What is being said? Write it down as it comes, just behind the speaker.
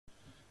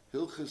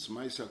Hilchis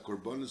Maisa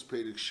Korbanos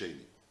Perek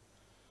Sheni.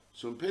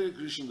 So in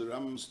Perek Rishon, the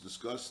Rambam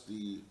discussed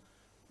the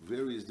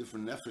various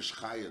different nefesh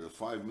chaya, the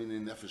 5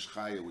 million nefesh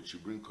chaya which you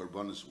bring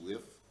korbanos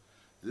with,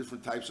 the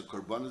different types of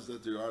korbanos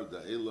that there are,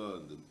 the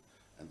Elah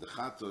and the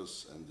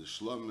Chatos and the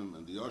Shlomim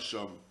and the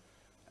Yosham,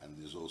 and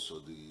there's also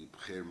the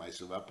Pcher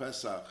Maisa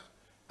VaPesach,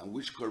 and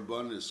which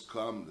korbanos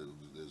come,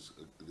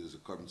 there's a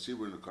korban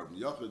tzibur and a korban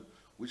yochid,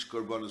 which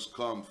korbanos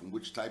come from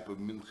which type of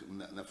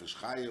nefesh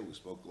chaya. We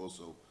spoke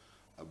also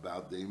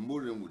about the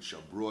imurim which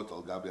are brought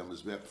al gabi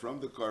hamizbech from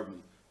the korban,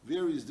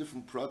 various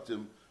different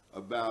pratim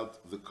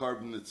about the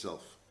korban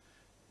itself.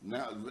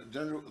 Now,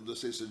 general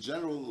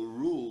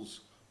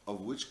rules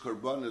of which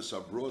korbanos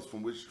are brought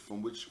from which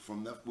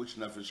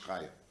nefesh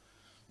chaya.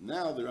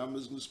 Now the Rambam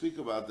is going to speak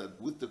about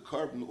that. With the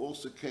korban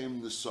also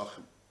came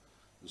nesachim.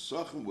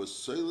 Nesachim was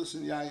soilus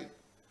and yayin,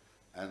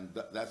 and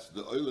that's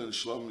the oil and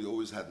shlom. You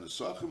always had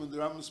nesachim, and the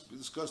Rambam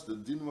discussed the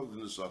dinim of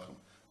the nesachim,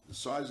 the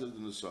size of the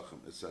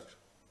nesachim, etc.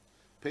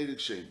 Perek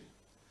Sheni,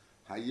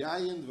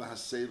 hayayin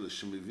v'haseila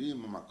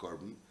shemiviyim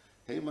ha'korban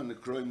heima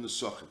nekroim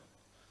nesachim.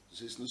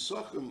 This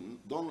nesachim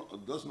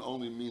doesn't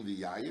only mean the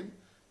yayin,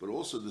 but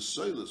also the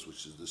soilus,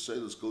 which is the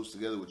soilus goes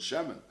together with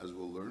shemen, as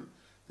we'll learn.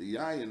 The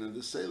yayin and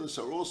the soilus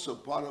are also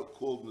part of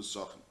called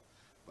nesachim.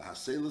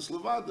 V'haseilus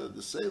levada,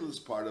 the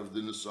soilus part of the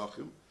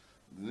nesachim,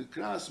 the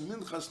nikras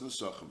minchas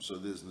nesachim. So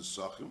there's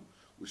nesachim,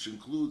 which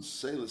includes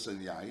soilus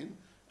and yayin,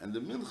 and the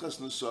minchas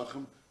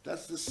nesachim,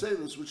 that's the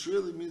soilus, which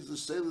really means the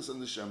soilus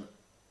and the shemen.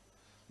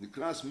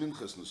 Nikras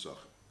minchas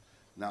nesachim.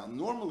 Now,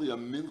 normally a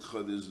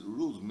mincha, there's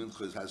rules.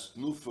 Mincha has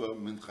tnufa,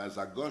 mincha has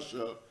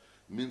agosha,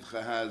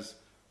 mincha has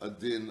a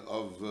din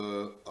of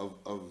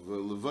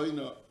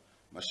levaina.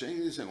 Mashiach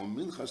is saying, on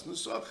minchas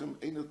nesachim,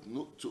 ain't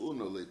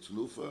tu'una le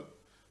tnufa,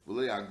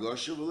 v'le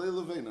agosha, v'le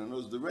levaina. In other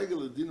words, the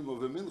regular dinim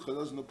of a mincha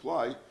doesn't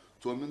apply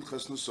to a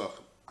minchas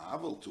nesachim.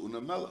 Aval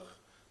tu'una melech.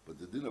 But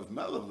the din of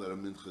melech that a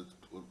mincha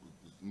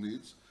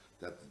needs,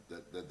 that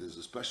there's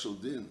a special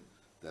din,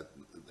 that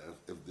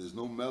if there's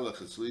no melech,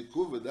 it's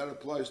leikuva, that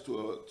applies to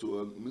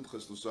a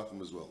minchas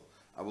nesachim as well.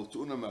 Aval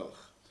tu'una melech.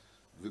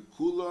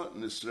 V'kula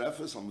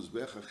nisrefes al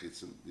mizbech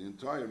hachitzin. The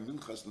entire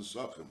minchas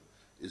nesachim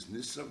is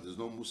nisraf. There's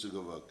no musig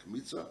of a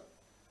kmitza.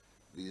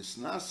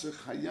 V'yisnasech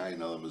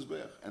hayayin al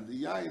mizbech, and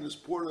the yayin is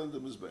poured on the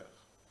mizbech.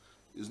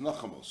 Is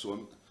nachamal.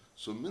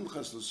 So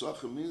minchas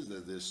nesachim means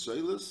that there's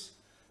soilus,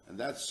 and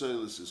that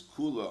soilus is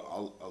kula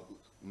al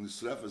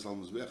nisrefes al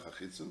mizbech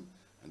hachitzin,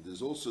 and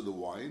there's also the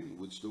wine,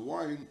 which the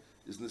wine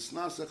is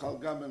nisnasech al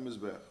gam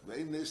mizbech.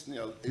 Ve'ein nesni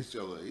al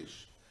esyal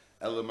eish,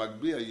 ela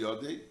magbia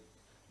yodei,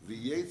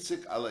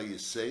 v'yetzik ala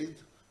yiseid,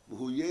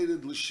 v'hu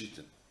yered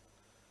l'shitin.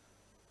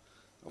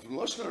 Now, from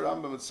Lashon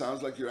Rambam, it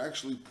sounds like you're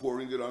actually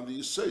pouring it on the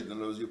yiseid. In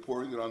other words, you're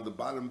pouring it on the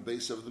bottom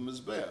base of the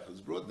mizbech. It's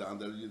brought down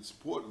that it's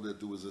poured, that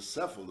there was a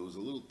sefel, there was a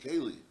little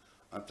keli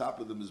on top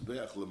of the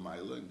mizbech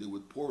l'mayla, and they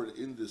would pour it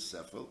in this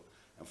sefel,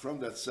 and from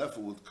that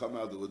sefel would come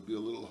out, there would be a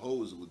little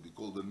hose, it would be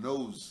called a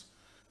nose,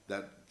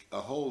 that a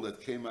hole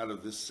that came out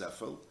of this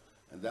sefel,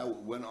 and that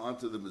went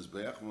onto the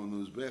mizbech. When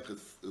the mizbech,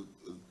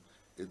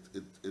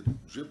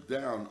 it dripped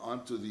down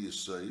onto the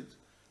yiseid,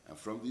 and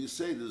from the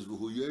yiseid is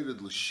v'hu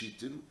yered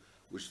l'shitin,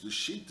 which the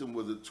shitim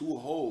were the two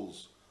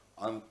holes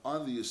on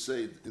the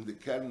yiseid in the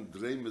keren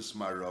dremis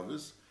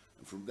maravis,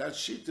 and from that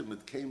shitim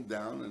it came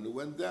down, and it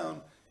went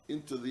down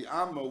into the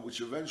amma,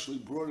 which eventually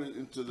brought it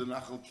into the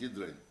nachal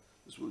kidrein.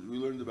 This is what we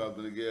learned about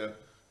Benegea,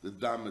 the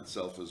dam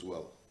itself as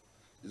well.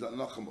 Is that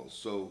nachamal?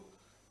 So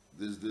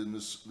there's the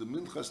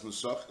minchas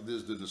nesach,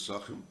 there's the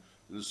nesachim.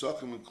 The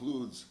nesachim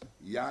includes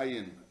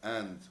yayin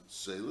and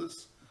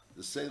seilus.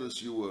 The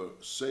seilus you were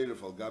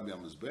seiref al gabi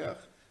hamizbeach.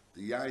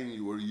 The yayin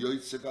you were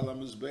yoitzik al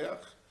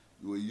hamizbeach.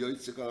 You were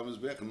yoitzik al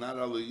hamizbeach, not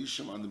al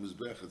yishim on the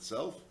mizbeach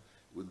itself.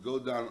 It would go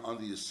down on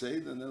the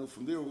yiseid, and then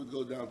from there it would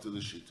go down to the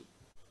shitim.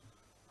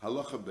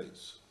 Halacha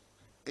beis.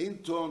 Ein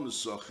to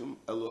nesachim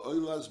elo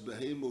oilas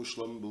behemo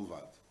shlam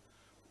bilvad.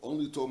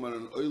 Only talking about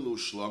an oilo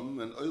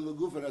shlam, and oilo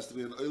gufer has to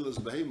be an oilas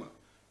behema,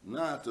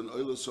 not an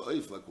oilas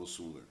so'if like we'll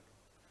soon learn.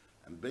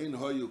 And bein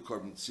hoyu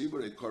korban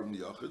tzibur, a korban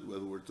yachid,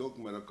 whether we're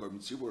talking about a korban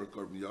tzibur or a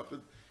korban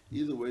yachid,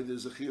 either way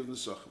there's a chiyuv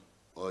nesachim.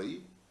 Oi,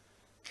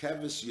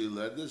 keves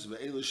yeledes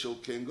ve'ela shel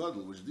ken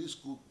gadol, which these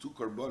two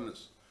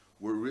korbanos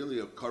were really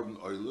a korban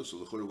oilo, so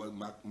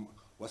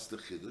what's the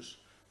chiddush?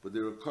 But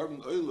they're a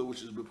korban oilo,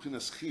 which is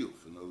b'pchinas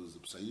chiyuv. In other words, the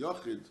p'say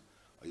yachid,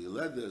 a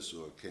yeledes,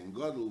 or a ken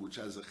gadol, which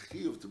has a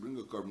chiyuv to bring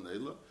a korban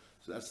oilo.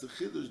 So that's the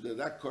chiddush,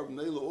 that korban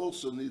oilo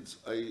also needs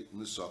a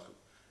nesachim.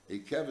 A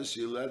keves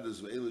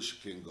yeledes ve'ela shel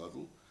ken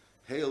gadol,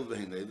 hail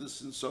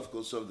v'hinedus, and sof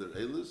kol sof der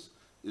elis,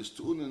 is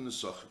tu'un in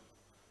nesachim.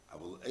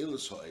 Aval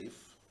elis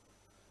ha'ef,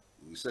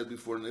 we said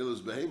before in elis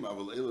behem,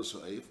 aval elis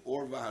ha'ef,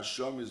 or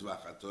v'hasham is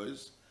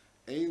v'achatois,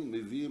 ein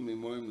miviyim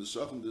mimoyim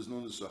nesachim, there's no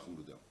nesachim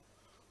with them.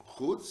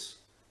 Chutz,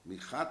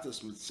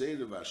 michatas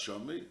mitzere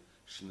v'hashami,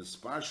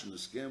 sh'nespar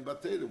sh'neskeim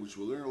batera, which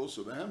we'll learn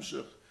also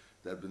v'hamshach,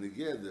 that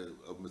benegeh, the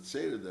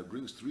mitzere, that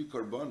brings 3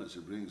 korbanos,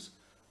 it brings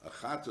a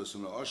chatas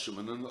and a osham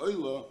and an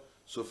oila,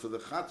 so for the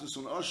chatas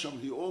and osham,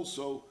 he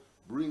also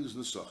brings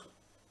nesachim.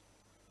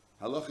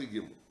 Halacha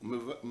Gimel.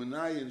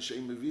 Menayin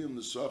she'im meviim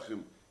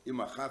nesachim im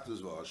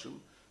achatas v'ashim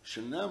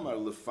shenemar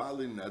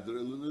lefali neder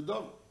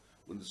l'nedava.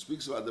 When it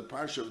speaks about the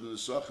parsha of the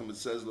nesachim, it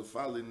says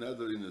lefali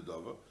neder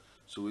l'nedava.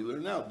 So we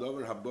learn now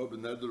davar haba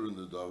b'neder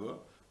l'nedava,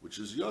 which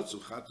is yotzu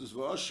chatas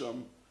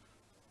v'asham,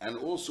 and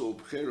also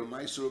b'cher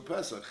ma'aser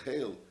pesach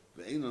hail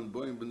ve'enon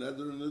boim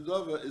b'neder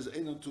l'nedava is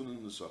enon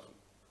tunin nesachim.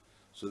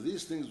 So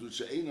these things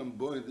which are enon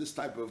boim, these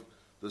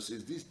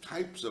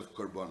types of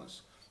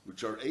korbanos,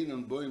 which are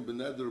Einon Boim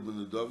Beneder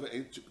Benedova,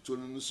 ain't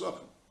Tunin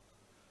Nesachim.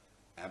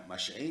 And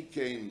Masha'in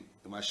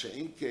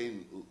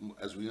Kain,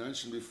 as we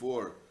mentioned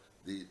before,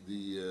 the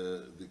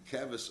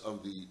kevis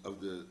of the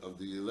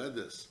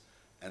Yeledes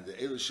and the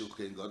Elishil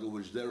Kain Gadol,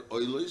 which they're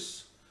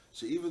oilis.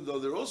 So even though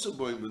they're also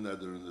Boim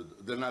Beneder,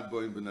 they're not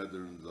Boim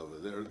Beneder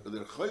Benedova,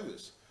 they're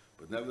chayvis.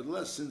 But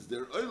nevertheless, since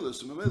they're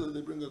oilis,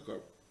 they bring a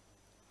korban.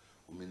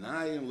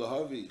 Uminayim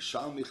lahavi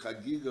shalmi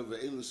chagiga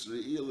ve'elis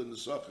re'il in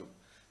Nesachim.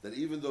 That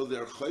even though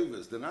they're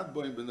chayvus, they're not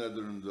boim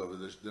b'neder and dover,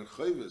 they're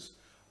chayvus,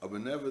 but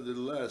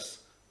nevertheless,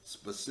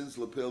 but since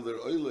lapel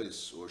they're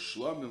oiles or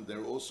shlomim,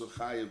 they're also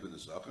chayiv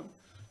b'nesachim.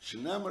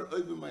 Shenamar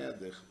oy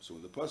b'mayadechem. So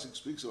when the pasuk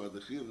speaks about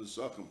the chayiv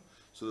b'nesachim,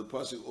 so the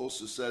pasuk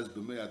also says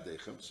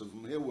b'mayadechem. So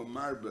from here we're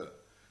marba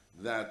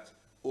that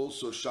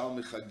also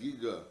shalmi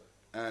chagiga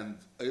and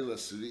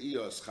eilas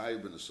re'iyah is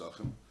chayiv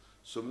b'nesachim.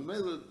 So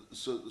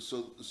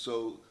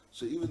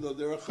even though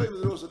they're a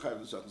chayiv, they're also chayiv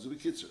b'nesachim. So we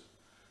kitzer.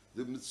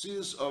 The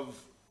mitzvahs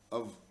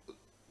of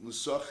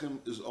Nesachim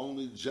is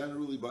only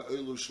generally by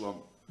Eilu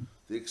Shlom.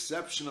 The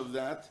exception of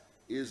that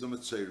is the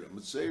Metzera.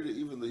 Metzera,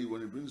 even though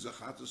when he brings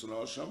Achatas and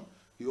Asham,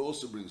 he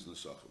also brings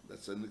Nesachim.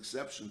 That's an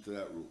exception to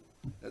that rule.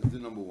 That's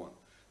din number one.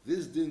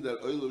 This din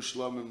that Eilu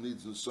Shlomim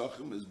needs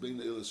Nesachim is Bein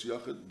Eilas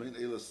Yachid, Bein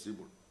Eilas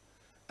Tzibur.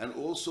 And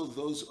also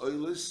those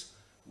Eilas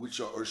which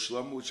are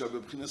Shlom, which are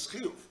Bebchinas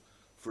Chiyuv.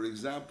 For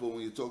example,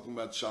 when you're talking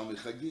about Shalmi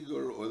Chagiga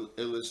or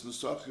Eilas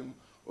Nesachim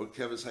or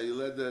Keves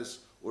Hayeledes,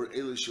 or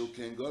Elishil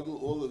Ken Gadol,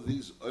 all of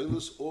these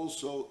Eilis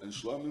also and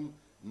Shlomim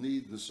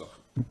need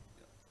Nesachim.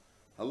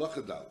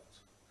 Halacha Dalet.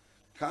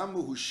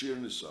 Kamu hu shir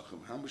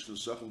Nesachim, how much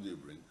Nesachim do you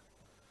bring?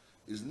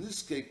 Is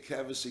Niske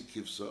Kavasi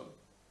Kivsa,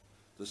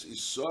 das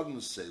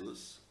Isaran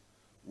Selis,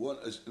 one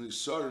is an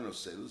Isaran of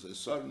Selis,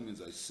 Isaran means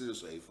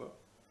Isiris Eifa,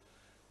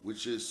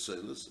 which is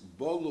Selis,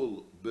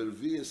 Bolul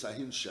Bervias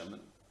Ahin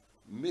Shemen,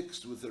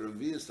 mixed with the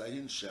Revias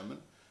Ahin Shemen.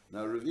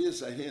 Now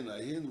Revias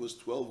Ahin was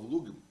 12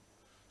 Lugim.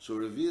 So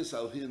Revias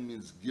Alhin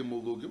means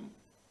Gimel Lugim,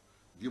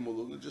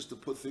 just to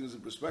put things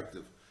in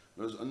perspective.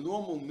 Whereas a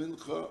normal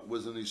mincha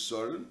was an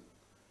Isarin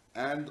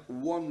and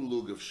one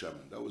lug of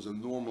Shemen. That was a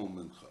normal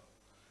mincha.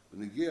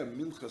 When you get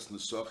minchas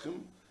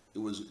Nesachim, it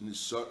was an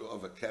Isarin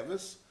of a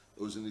keves,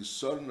 it was an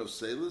Isarin of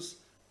Selis,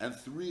 and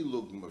 3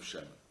 lugim of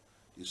Shemen.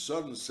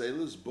 Isarin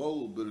Selis,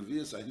 Bol,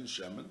 Bervias Ahin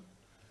Shemen,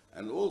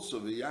 and also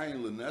the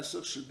Yain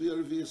Lenesach should be a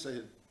Revias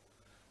Ahin.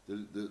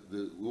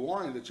 The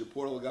wine that you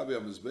pour al gabi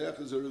on mizbeach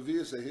is a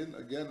revius ahin.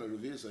 Again, a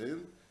revius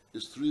ahin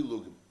is 3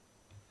 lugim.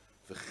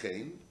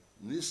 V'chein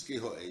niske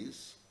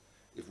ha'eis.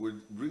 If we're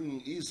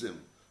bringing izim,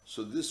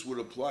 so this would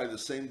apply. The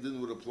same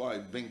din would apply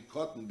ben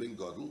cotton ben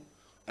gadol,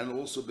 and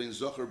also ben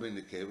zocher ben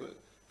nekeva.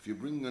 If you're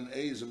bringing an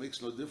eis, it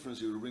makes no difference.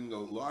 You're bringing a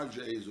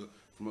larger eis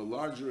from a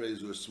larger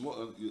eis or a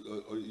small,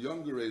 or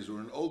younger eis or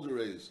an older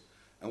eis,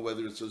 and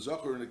whether it's a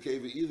zocher or a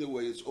nekeva, either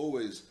way, it's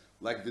always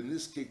like the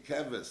niske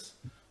keves,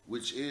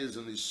 which is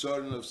an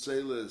Isaran of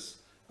Selis,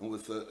 and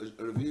with a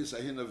Revius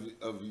Ahin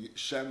of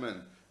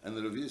Shemen, and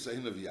the Revius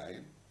Ahin of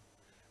Yain.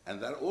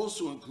 And that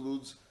also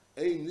includes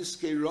a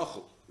Niske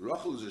Rachel.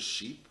 Rachel is a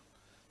sheep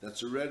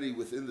that's already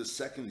within the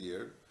 2nd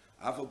year,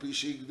 Afal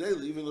Pishik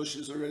Daily, even though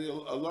she's already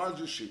a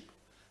larger sheep.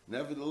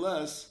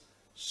 Nevertheless,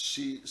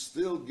 she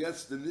still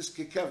gets the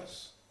Niske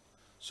Kevis.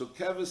 So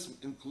Kevis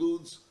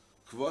includes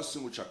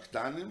Kvasim, which are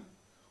Ktanim,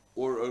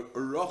 or a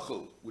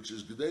Rachel, which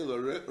is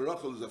Gdela.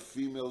 Rachel is a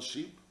female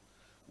sheep,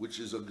 which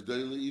is a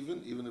Gdela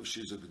even if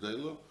she's a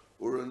Gdela,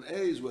 or an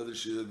Eis, whether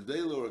she's a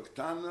Gdela or a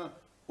Ktana,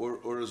 or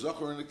a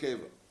Zachor and a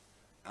Keva.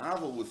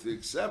 Aval, with the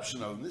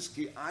exception of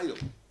Niski Ayil.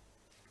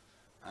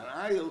 An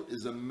Ayil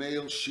is a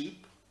male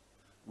sheep,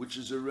 which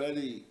is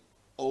already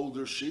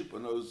older sheep,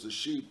 and it's a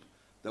sheep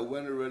that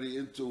went already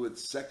into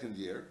its 2nd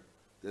year.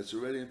 That's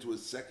already into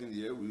its 2nd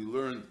year. We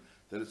learned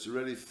that it's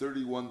already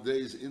 31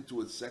 days into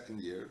its 2nd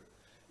year.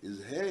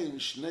 Is Hein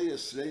Shnei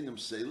Esreinim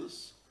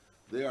Selis.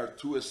 They are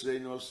 2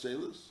 Esreinim of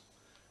Selis.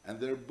 And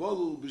they're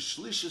bolul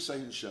b'shlishas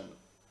ahin shemen,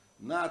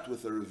 not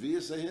with a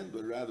revius ahin,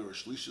 but rather a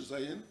shlishas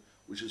ahin,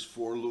 which is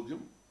 4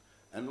 lugim,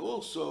 and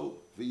also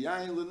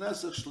v'yayin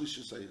l'nesach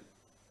shlishas ahin,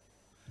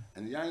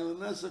 and yayin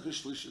l'nesach is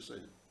shlishas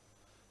ahin.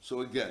 So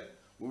again,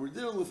 when we're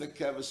dealing with a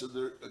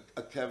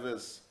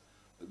keves,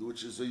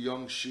 which is a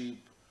young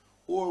sheep,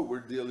 or we're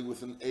dealing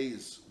with an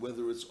eis,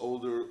 whether it's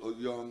older or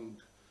young,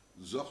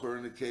 zocher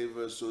and a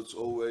keves, so it's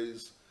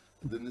always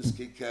the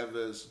niske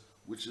keves,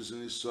 which is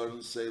an Isaran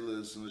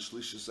Selis and a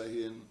Shlishas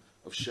Ahin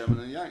of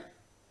Shemen and Yain.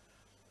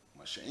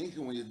 Masha'inkin,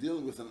 when you're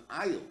dealing with an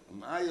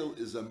ayil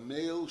is a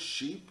male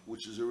sheep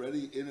which is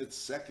already in its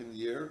 2nd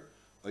year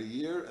a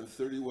year and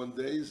 31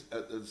 days.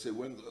 Say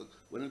went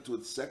into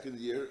its second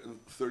year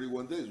and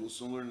 31 days. We'll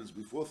soon learn this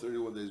before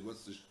 31 days.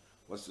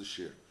 What's the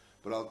share?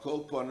 But I'll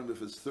call upon him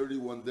if it's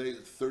 31 day,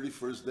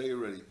 31st day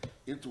already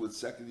into its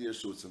second year.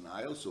 So it's an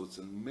ayil. So it's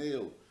a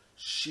male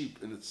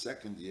sheep in its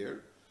second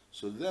year.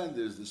 So then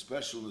there's the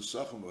special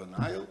nesachim of an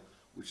ayil,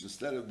 which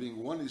instead of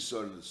being one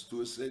isar, it's two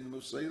asedim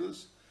of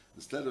seilus.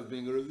 Instead of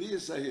being a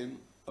revi'as ahin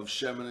of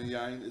shemen and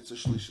yain, it's a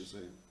shlishas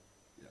ahin.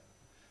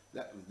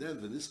 Then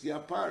v'niski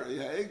apar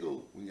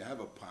egel. When you have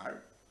a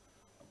par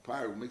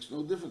makes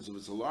no difference if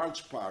it's a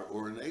large par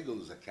or an egel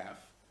is a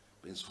calf.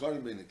 Ben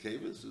schorim ben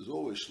kevis is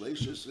always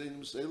shleishes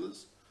reinim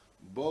seilus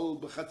bol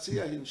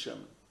b'chatzia hin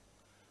shemen.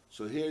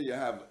 So here you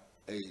have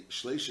a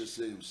shleishes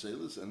reinim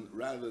seilus, and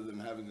rather than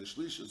having a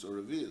shleishes or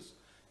a vias,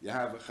 you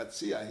have a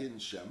chatzia hin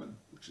shemen,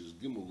 which is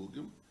gimel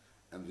lugim,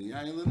 and the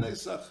yain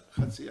lenesach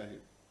chatzia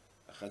hin,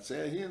 a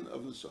chatzia hin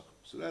of the nesachim.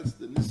 So that's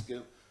the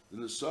niskel, the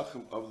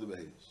nesachim of the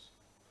behemoths.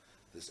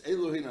 This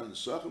Elohim and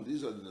Nesachim,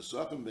 these are the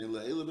Nesachim, Ben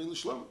La'ela, Ben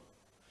L'Shlom.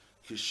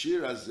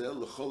 Kishir Azel,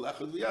 L'chol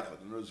Echad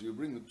V'Yachad. In other words, you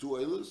bring the two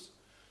Eilas,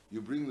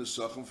 you bring the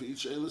Nesachim for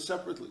each Eila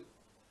separately.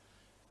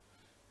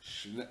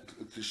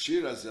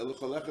 Kishir Azel,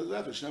 L'chol Echad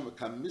V'Yachad. Shnema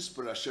Kam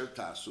Misper Asher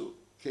Tasu,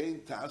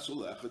 Kein Tasu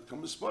L'Echad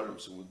Kam Misparim.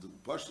 So when the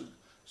Pasuk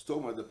is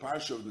talking about the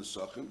Parsha of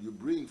Nesachim, you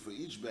bring for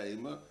each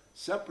Behema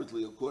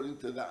separately according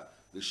to that.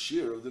 The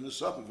Shir of the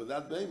Nesachim, for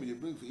that Behema, you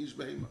bring for each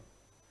Behema.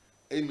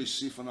 Eimish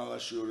Sifan Al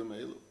Ashurim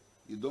Eilu.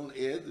 You don't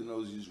add,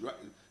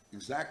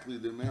 exactly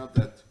the amount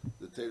that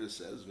the Torah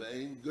says.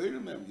 You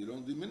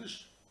don't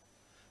diminish.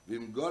 If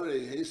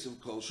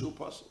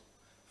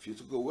you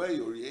took away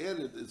or you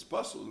added, it's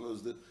possible.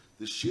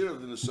 The share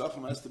of the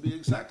nesachim has to be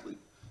exactly.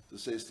 To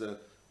say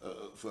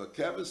for a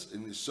kevis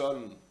in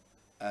Nisan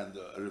and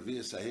a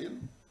revi'as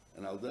ahin,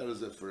 and al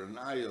derezeh for an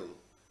ayil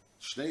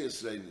shnei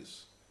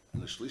esreinis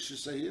and a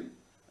shlishis ahin,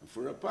 and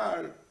for a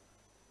par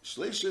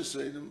shleishis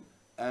esreinim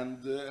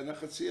and a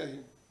chatzia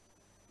ahin.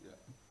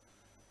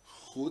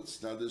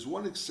 Chutz. Now, there's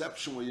one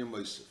exception where you're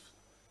Mosif.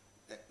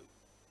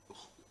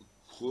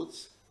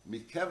 Chutz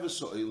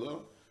mikeves ha'ila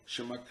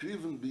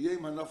shemakriven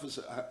b'yem hanafas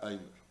ha'aymer.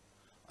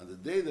 On the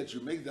day that you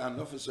make the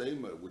hanafas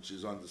ha'aymer, which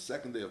is on the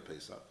second day of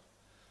Pesach,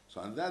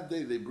 so on that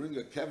day they bring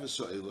a keves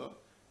ha'ila,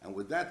 and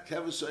with that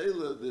keves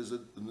ha'ila, there's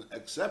an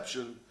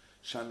exception.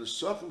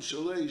 Shanesachim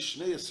shalei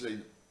shnei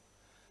esreinim.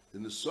 The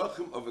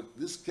nesachim of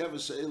this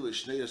keves ha'ila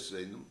shnei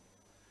esreinim.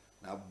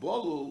 Now,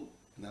 bolul.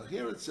 Now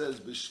here it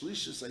says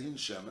b'shlishas ahin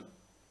shemen.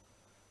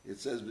 It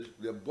says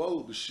the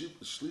bol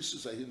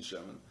b'shlishas ahin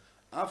shemen.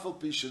 Afal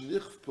pi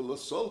shenichpula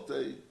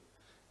solte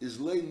is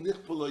lei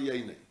nichpula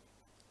yeinei.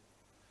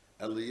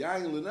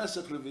 Eliyayin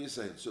lenesach revi'as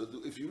ahin. So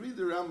if you read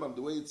the Rambam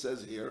the way it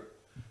says here,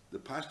 the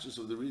pastures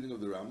of the reading of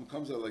the Rambam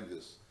comes out like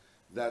this: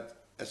 that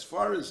as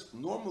far as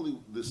normally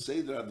the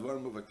Seder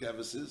Advarim of a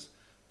kevis is,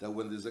 that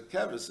when there's a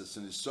kevis, it's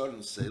an Isar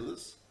and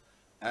Selis,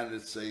 and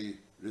it's a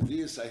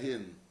revi'as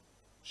ahin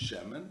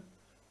shemen,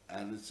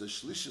 and it's a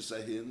shlishas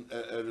ahin,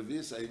 a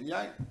revi'as ahin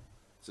yain.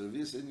 It's a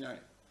revi'as ahin yain.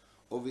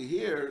 Over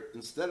here,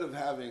 instead of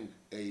having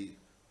a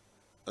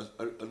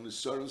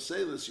Isar and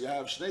Selis, you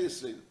have Shnei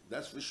Yisrein.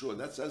 That's for sure.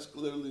 That says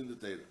clearly in the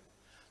Torah.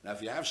 Now,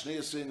 if you have Shnei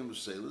Yisrein and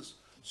Selis,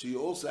 so you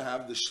also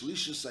have the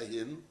shlishas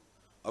ahin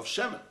of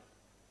shemen.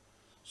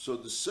 So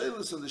the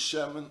Selis and the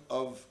shemen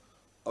of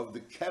the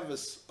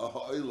kevis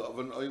of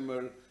an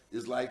oimer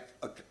is like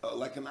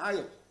an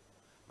ayil.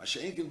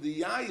 Masha'inkin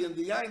the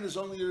yayin is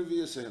only a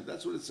revi'as ahin.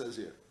 That's what it says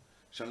here.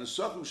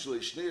 Shanesachim shlei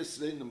shnei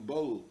esreinim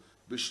bol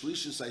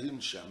b'shlishas ahin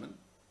shemen,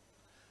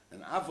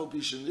 and afal pi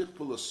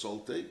shenichpul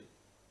solte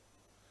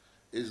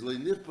is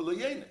leinichpul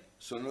yene.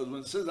 So in other words,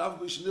 when it says afal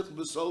pi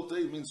shenichpul solte,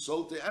 it means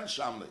solte and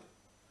shamle.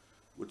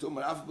 We're talking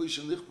about afal pi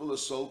shenichpul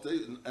solte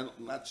and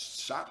not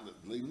shamle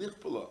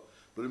leinichpul.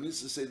 But it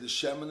means to say the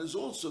shemen is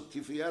also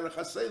kifiyarech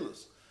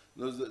haselis.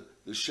 The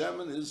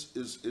shemen is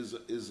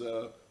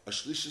a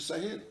shlishas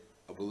ahin.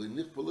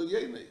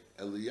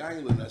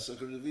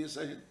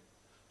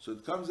 So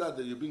it comes out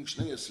that you bring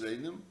shnei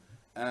esreinim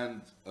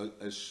and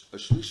a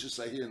shlishas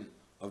ahin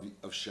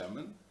of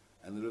shemen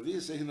and the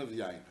revi'as ahin of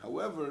yain.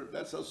 However,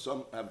 that's how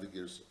some have the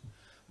girsa.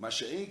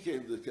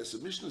 Masha'inke, the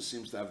Kesef Mishnah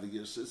seems to have the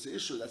girsa. It's the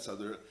issue. That's how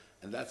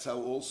and that's how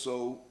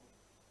also.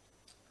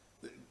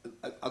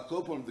 I'll call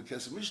upon the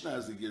Kesef Mishnah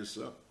has the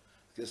girsa.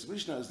 The Kesef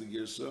Mishnah has the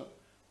girsa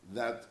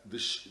that the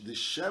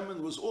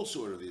shemen was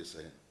also a revi'as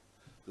ahin.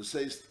 So it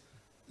says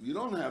you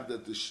don't have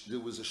that there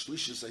was a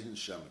shlishas ahin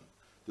shemen.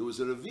 There was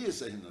a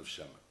revi'as ahin of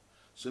shemen.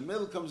 So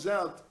Mel comes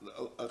out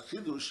a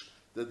chidush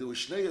that there was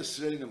shnei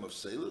esreinim of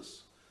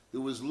seilus.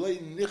 There was lei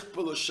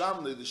nichpel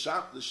shamle. The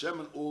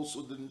shemen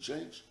also didn't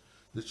change.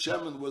 The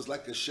shemen was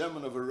like a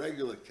shemen of a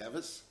regular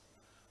kevis,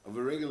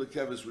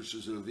 which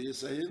is a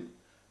revi'as ahin.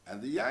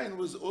 And the yain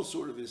was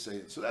also a revi'as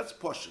ahin. So that's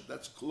poshut,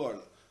 that's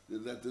klor.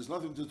 That there's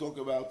nothing to talk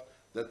about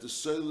that the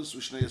seilus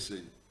was shnei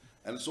esreinim.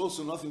 And it's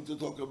also nothing to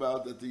talk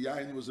about that the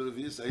yain was a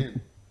revi'as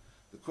ahin.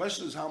 The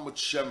question is how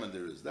much shemen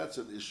there is. That's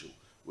an issue.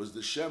 Was the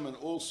shemen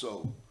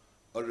also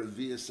a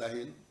revi'as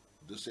ahin?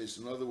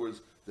 In other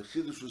words, the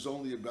chiddush was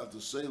only about the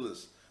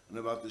seilus, and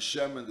about the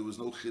shemen there was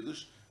no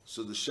chiddush.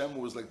 So the shemen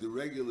was like the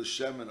regular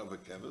shemen of a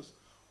keves,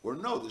 or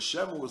no, the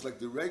shemen was like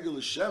the regular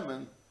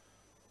shemen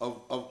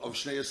of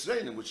Shnei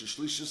Esreinim, which is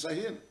Shlish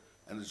Sahin,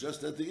 and it's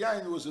just that the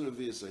yain was a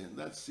Revi'ah Sahin.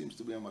 That seems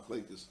to be a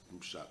machlekes in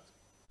Pshat.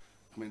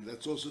 I mean,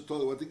 that's also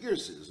told what the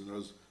Girsa is. In other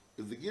words,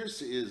 if the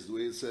Girsa is the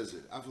way it says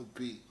it, Afal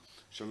Pi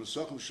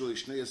Shanusachim Shalei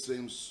Shnei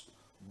Esreinim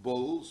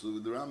Bol, so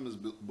the Ram is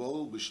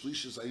Bol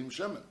B'Shlish Sahim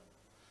Shemen.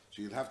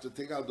 So you'd have to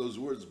take out those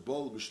words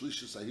Bol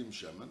B'Shlish Sahim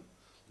Shemen.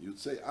 You'd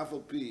say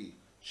Afal Pi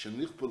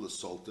Shenichpul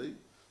Solte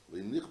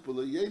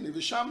Leinichpul Yeni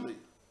V'Shamli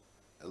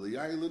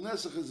Eliyai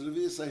L'Nesach is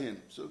Revi'ah Sahin.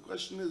 So the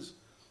question is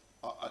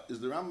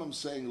the Rambam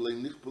saying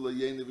Leinichpul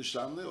Yeni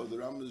V'Shamli, or the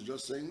Rambam is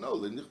just saying no,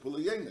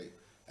 Leinichpul Yeni,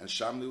 and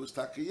Shamli was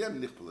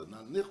Takayem Nichpul,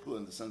 not Nichpul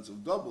in the sense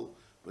of double,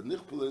 but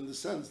Nichpul in the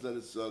sense that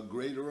it's a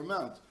greater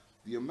amount,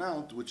 the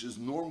amount which is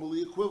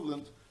normally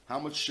equivalent how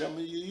much Shema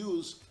you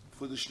use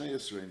for the Shnei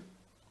Esreinim.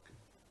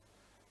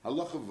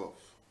 Halacha Vov.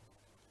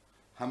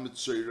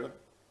 HaMetzora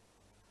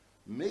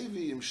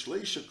Mevi im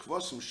Shleisha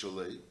Kvasim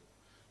Shalei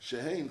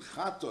Shehein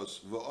Chatos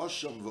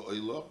V'Osham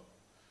V'Oila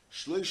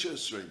Shleisha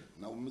Esreinim.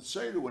 Now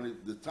Metzora, when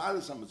the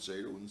Talis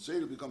HaMetzora, when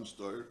Metzora becomes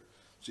Torah,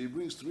 so he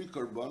brings 3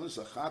 Karbanos,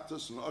 a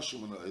Chatos, an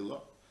Osham, and an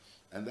Oila,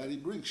 and then he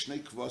brings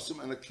Shnei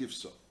Kvasim and a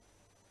Kivsa.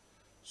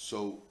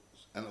 So,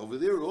 and over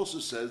there it also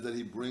says that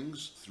he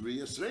brings 3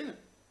 Esreinim.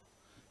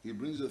 He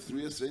brings the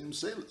 3 Esreinim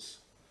Selis.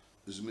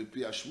 This is Mipi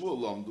Ashmuel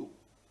Lomdu,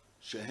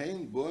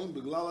 Shehein Boim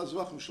Beglal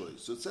Azvachim Shlei.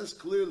 So it says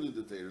clearly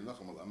the Torah,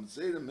 Nacham Allah,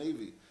 Mitzera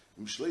Mevi,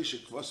 Im Shlei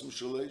Shekvasim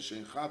Shlei,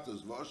 Shein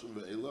Chatas, Vashim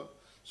Ve'ela.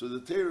 So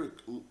the Torah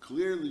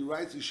clearly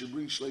writes he should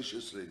bring Shlei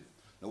Esreinim.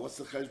 Now what's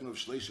the cheshbon of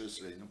Shlei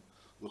Esreinim?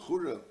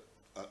 L'chura,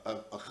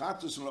 a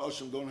Chatas and an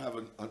Oshim don't have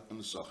an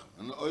Nesachim.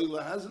 And the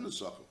Oila has an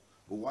Nesachim.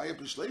 But why a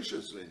Shlei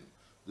Esreinim?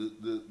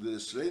 The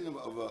Esreinim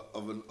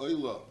of an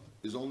Oila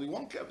is only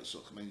 1 keves.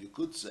 I mean, you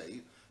could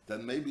say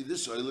that maybe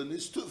this oila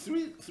needs 3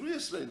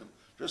 esreinim.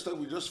 Just like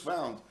we just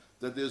found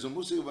that there's a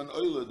musik of an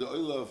oila, the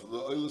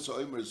oila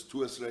sa'omer is 2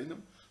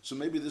 esreinim, so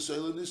maybe this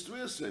oila needs 3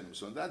 esreinim.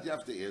 So on that you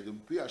have to add,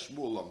 Pi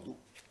Ashmuel Lamdu,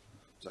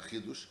 it's a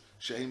chidush,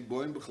 she'im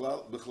boim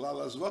b'chlal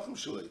azvachim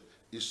shalei,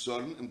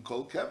 isorin im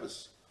kol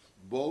keves,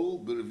 bol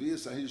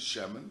b'revi'as ahir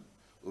shemen,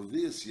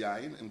 uvi'as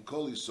yain im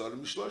kol isorin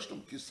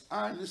mishloshtem, kis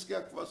ar niski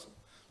akvasim.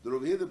 The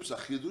Rav Hida is a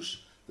chidush,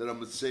 that a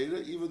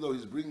Metzora, even though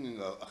he's bringing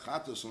a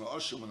Chatos and an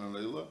Oshim and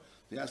an Oila,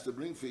 he has to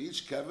bring for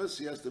each keves,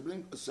 he has to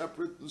bring a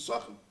separate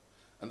Nesachim.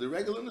 And the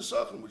regular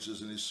Nesachim, which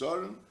is an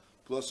Isorin,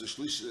 plus a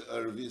Shlish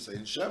Revi'ah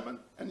Sahin Shemen,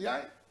 and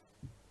Yain.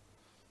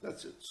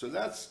 That's it. So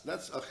that's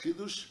a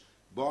Chidush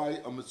by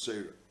a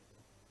Metzora.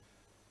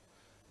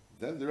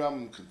 Then the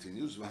Rambam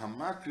continues,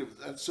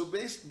 and so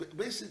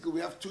basically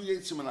we have 2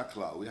 Yetzim and a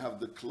Klal. We have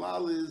the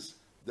Klal is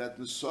that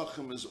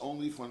Nesachim is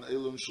only for an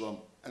Eilon Shlom,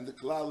 and the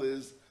Klal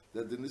is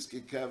that the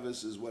Niske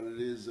Keves is what it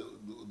is,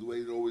 the way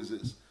it always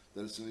is.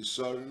 That it's an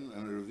Isorin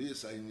and a Revi'ah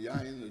Sahin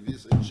Yain, a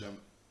Revi'ah Sahin Shemen.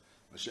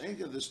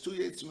 Mashenka, there's 2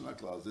 Yetzim and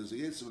Aklal. There's a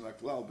Yetzim and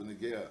Aklal,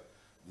 Benegea,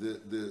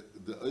 the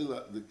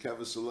Eila, the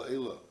Keves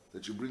Eila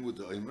that you bring with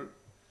the Omer,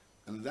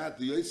 and that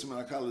the Yetzim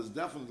and Aklal is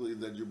definitely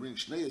that you bring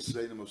Shnei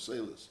Esreinim of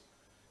Selis,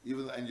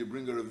 and you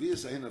bring a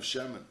Revi'ah Sahin of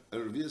Shemen, a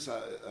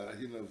Revi'ah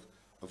Sahin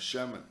of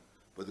Shemen.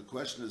 But the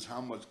question is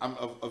how much,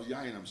 of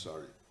Yain,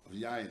 of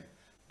Yain.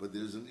 But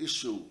there's an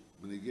issue.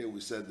 Benegea, we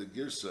said the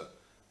girsa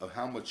of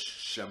how much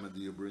shema do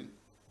you bring.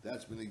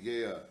 That's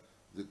Benegea,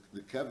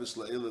 the keves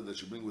la'ela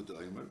that you bring with the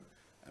omer.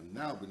 And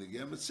now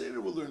Benegea Metzora,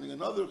 we're learning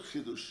another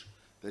chidush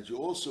that you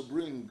also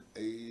bring a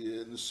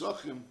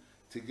nesachim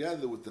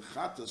together with the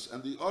chatas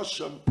and the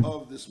osham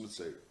of this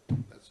Metzora.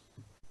 That's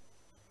it.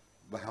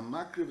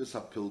 B'hamakriv is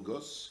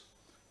hapilgos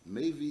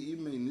mevi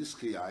imei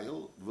niskei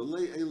ayil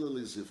v'lei ela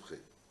lezivche.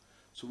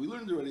 So we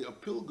learned already a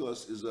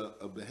pilgos is a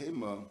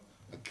behema,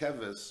 a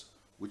keves,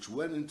 which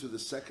went into the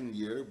 2nd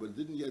year, but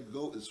didn't yet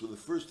go. It's for the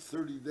first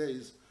 30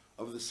 days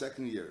of the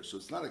 2nd year. So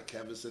it's not a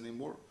keves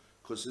anymore,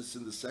 because it's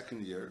in the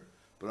 2nd year.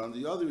 But on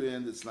the other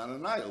end, it's not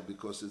an ayil,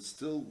 because it's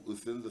still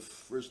within the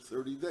first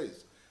 30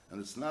 days. And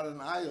it's not an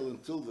ayil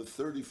until the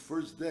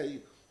 31st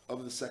day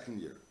of the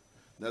 2nd year.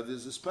 Now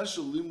there's a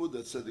special limud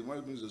that said, the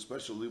Gemara brings a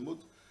special limud,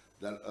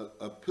 that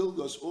a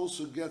pilgos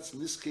also gets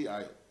niskei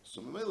ayil.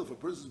 So if a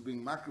person is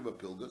being makriv a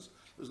pilgos,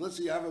 because let's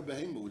say you have a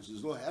behema, which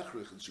is no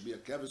hechrich, it should be a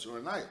keves or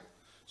an ayil.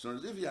 So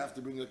if you have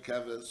to bring a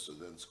keves, so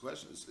then it's a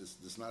question,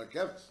 it's not a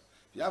keves.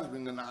 If you have to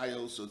bring an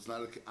ayil, so it's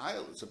not an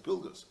ayil, it's a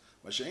pilgos.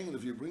 Mashengen,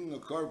 if you're bringing a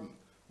carbon,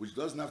 which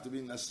doesn't have to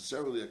be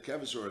necessarily a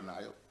keves or an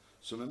ayil,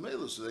 so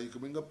memela, so then you can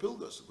bring a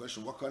pilgos. The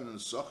question, what kind of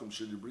nesachim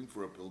should you bring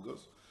for a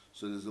pilgos?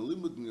 So there's a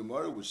limud in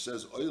Gemara which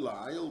says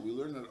oila ayil. We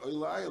learn that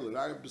oila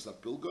ayil, a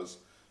pilgos,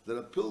 that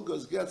a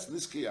pilgos gets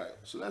niskei ayil.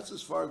 So that's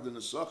as far as the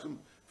nesachim.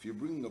 If you're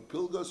bringing a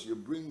pilgos, you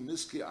bring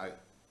niskei ayil,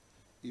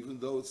 even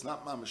though it's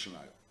not mamash an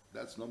ayil.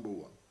 That's number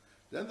 1.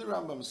 Then the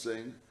Rambam is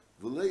saying,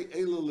 V'lei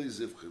ela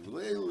lezivche.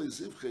 V'lei ela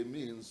lezivche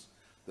means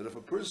that if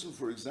a person,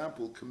 for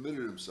example,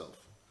 committed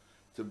himself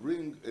to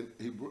bring a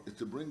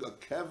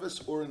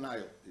keves or an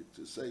ayil,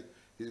 to say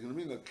he's going to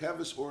bring a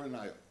keves or an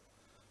ayil.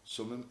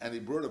 And he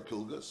brought a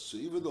pilgus. So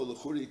even though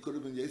Lechuri he could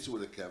have been Yetzer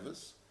with a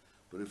kevis,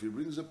 but if he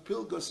brings a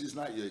pilgus, he's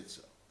not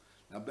Yetzer.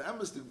 Now,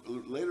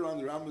 later on,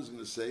 the Rambam is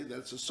going to say that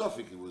it's a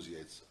suffix it was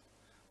Yetzer.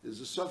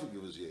 There's a suffix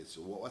it was Yetzer.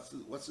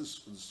 What's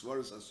this as far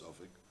as a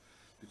suffix?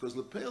 Because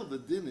Lepel, the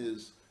din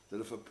is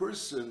that if a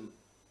person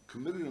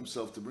committed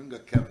himself to bring a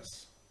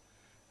kevis,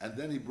 and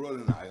then he brought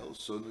an aisle,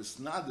 so it's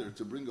nadir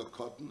to bring a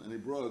cotton, and he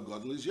brought a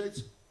gadol, is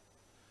Yetzer.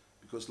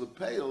 Because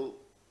Lepel,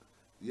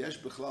 Yesh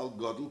Bechlal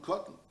Gadol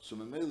Cotton. So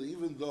Memele,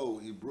 even though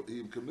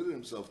he committed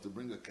himself to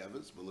bring a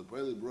kevis, but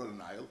Lepel he brought an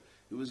aisle,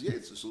 it was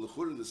Yetzer. So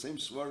Lechura, the same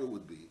svara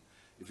would be,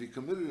 if he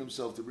committed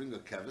himself to bring a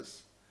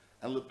kevis,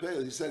 and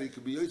Lepel, he said he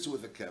could be Yetzer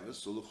with a kevis,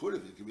 so Lechura,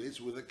 if he could be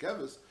Yetzer with a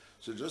kevis,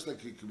 so just like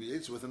he could be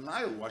Yetzer with an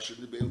aisle, why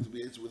shouldn't he be able to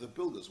be Yetzer with a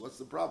pilgus? What's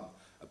the problem?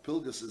 A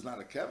pilgus is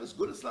not a kevis?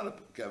 Good, it's not a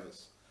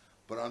kevis.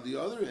 But on the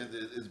other end,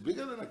 it's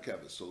bigger than a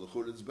kevis, so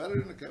Lechura, it's better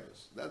than a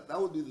kevis.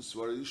 That would be the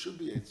svara, you should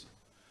be Yetzer.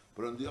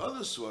 But on the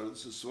other svara,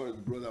 this is svara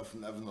brought out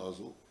from Evan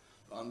Ozel,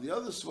 on the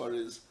other svara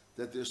is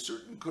that there are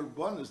certain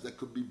korbanos that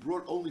could be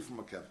brought only from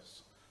a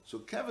kevis. So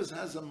kevis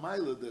has a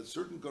mila that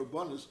certain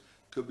korbanos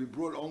could be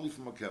brought only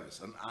from a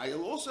kevis. An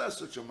aisle also has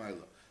such a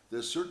mila. There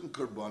are certain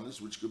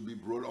korbanos which could be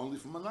brought only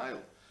from an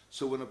aisle.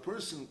 So when a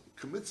person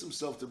commits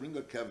himself to bring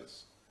a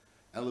kevis,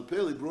 and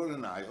Lepel he brought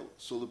an aisle,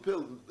 so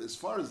Lepel, as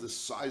far as the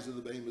size of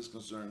the behemoth is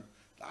concerned,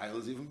 the aisle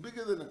is even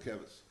bigger than a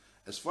kevis.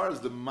 As far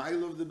as the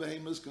mile of the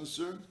behemoth is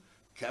concerned,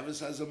 kevis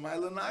has a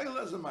mile and aisle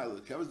has a mile.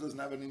 Kevis doesn't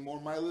have any more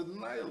mile than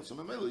an aisle. So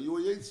Mamela, you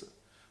are Yetzer.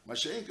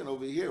 Mashenkin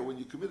over here, when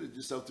you committed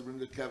yourself to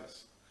bring a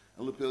kevis,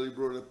 and Lepel he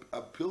brought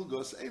a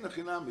pilgos,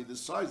 Einachinami, the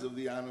size of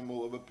the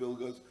animal of a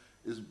pilgos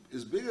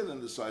is bigger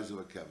than the size of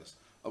a kevis.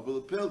 But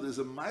Lepel, there's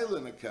a mile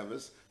in a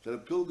kevis that a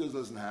pilgos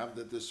doesn't have,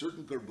 that there's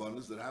certain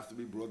korbanos that have to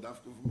be brought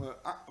after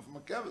from a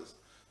kevis.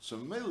 So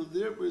Mamela,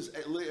 there is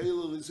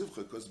Le'ela Lezivcha,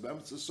 because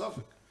it's a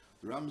suffix.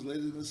 The Rambam's later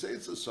going to say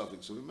it's a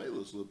suffix. So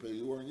Mamela, so Lepel,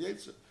 you are in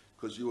Yetzer.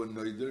 Because you are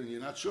noider and you're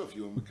not sure if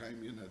you are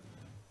Mekayim Yoned.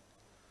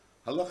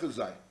 Halacha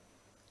Zay.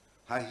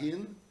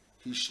 Hahin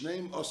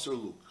hishneim osar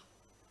lug.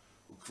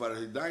 Ukvar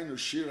hidainu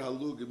shir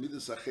halug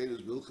emidas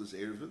acheres bilchas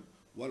ervin.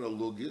 What a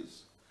lug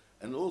is.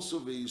 And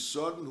also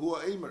ve'yisodin hu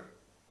ha'emer.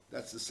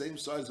 That's the same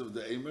size of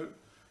the emer.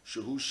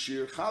 Shehu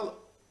shir chala.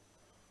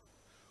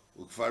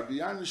 Ukvar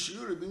biyanu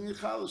shir bin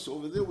yichala. So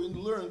over there we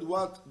learned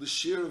what the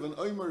shir of an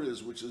emer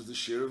is, which is the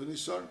shir of an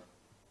isar.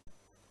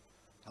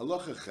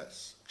 Halacha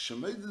Ches.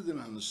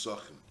 Kshemeidin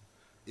hanusachim.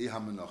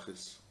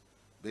 Hamenochis,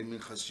 bein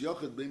minchas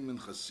yochid, bein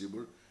minchas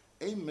sibur,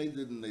 ein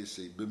meided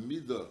nesei,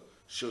 b'mida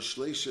shel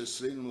shleisha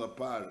esreinim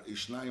lapar,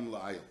 ishnayim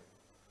la'ayil.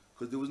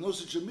 Because there was no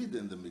such a midah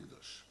in the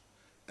Mikdash.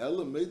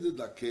 Ela meided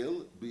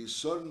akel,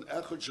 b'yisorin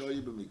echad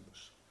shoyi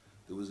b'mikdash.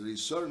 There was an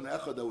yisorin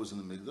echad that was in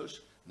the Mikdash,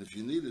 and if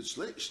you needed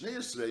shnei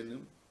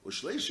esreinim, or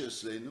shleisha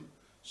esreinim,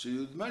 so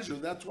you'd measure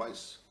that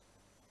twice.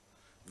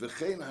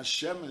 V'chein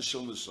hashem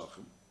shel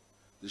nesachim,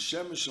 the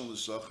shemen shel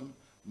nesachim,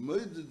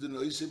 meided the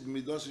noisei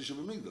b'midas shel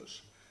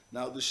b'mikdash.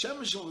 Now, the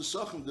Shemesh and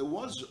Nesachim, there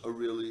was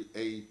really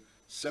a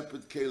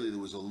separate keli. There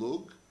was a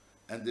lug,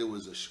 and there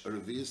was a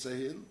Revi'ah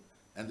Sahin,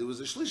 and there was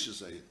a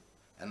Shlisha Sahin,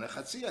 and a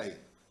Chatzi Ahin.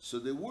 So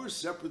there were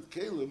separate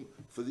kelim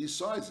for these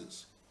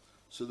sizes.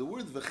 So the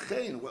word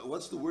V'chein,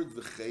 what's the word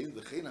V'chein?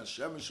 V'chein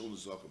HaShemesh and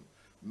Nesachim.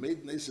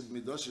 Made Nesed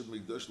Midosh and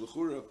Mikdash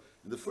L'chura.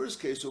 In the first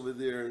case over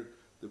there,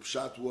 the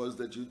pshat was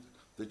that you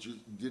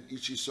did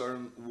each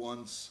Yisarn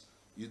once.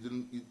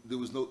 There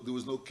was no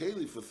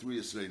keli for 3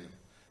 Yisraelim.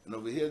 And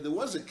over here there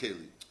was a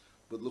keli.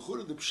 But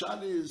l'chura, the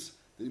pshat is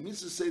that it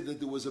means to say that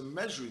there was a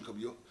measuring cup.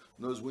 In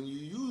other words, when you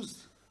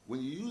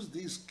used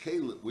these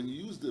keli, when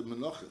you used the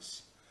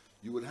menachas,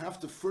 you would have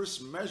to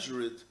first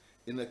measure it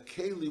in a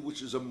keli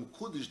which is a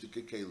mukudish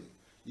dike keli.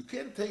 You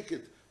can't take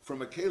it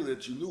from a keli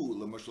that you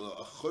knew, a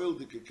choil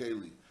dike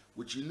keli,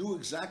 which you knew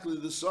exactly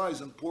the size,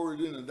 and pour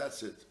it in, and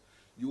that's it.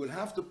 You would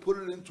have to put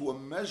it into a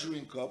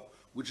measuring cup,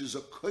 which is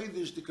a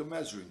kodesh dike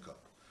measuring cup.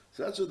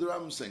 So that's what the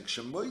Rambam is saying.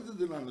 Shemoided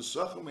in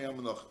hanusachim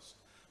me'amenachas.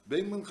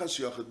 Bein minchas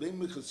yochid, bein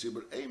minchas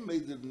sibur, ein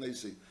meided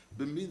nesei,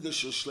 b'midah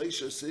shel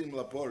shleisha seim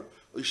lapor,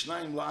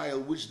 ishnayim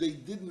la'ayel, which they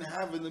didn't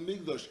have in the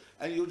Mikdash,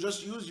 and you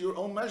just use your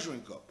own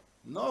measuring cup.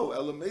 No,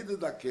 ela meided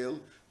akel,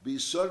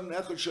 b'yisorin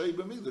echad shei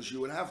b'Mikdash. You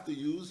would have to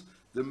use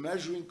the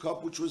measuring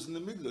cup which was in the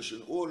Mikdash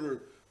in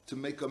order to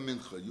make a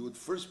mincha. You would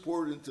first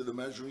pour it into the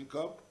measuring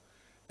cup,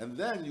 and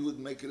then you would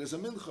make it as a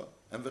mincha.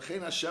 And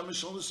v'chein Hashem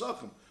shel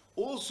nesachim.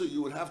 Also,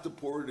 you would have to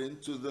pour it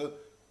into the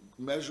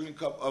measuring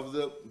cup of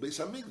the Beis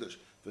HaMikdash.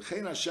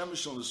 V'chein Hashem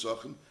shel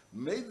nesachim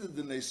made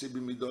the nesei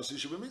b'midas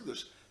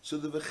b'mikdash. So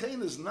the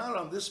v'chein is not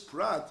on this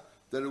prat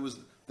that it was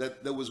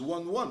that there was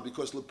 1-1,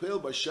 because Lepel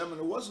by Shemin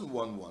it wasn't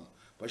 1-1.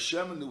 By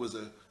Shemin there was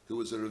a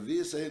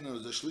Revi'ah Sahin, there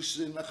was a Shlish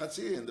Sahin,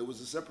 Nachatzi, and there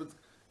was a separate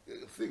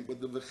thing.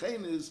 But the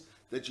v'chein is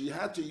that you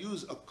had to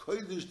use a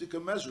kodesh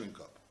dika measuring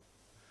cup.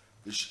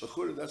 That's the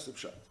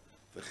pshat.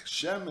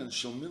 V'chein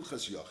shel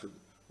minchas yachid.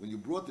 When you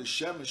brought the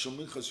shemen shel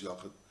minchas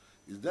yachid,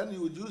 then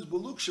you would use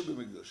baluk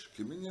shebemikdash.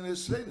 Kiminyan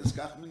esreinis,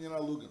 kach minyan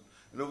alugim.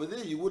 And over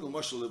there you wouldn't,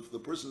 if the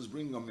person is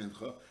bringing a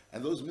mincha,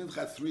 and those mincha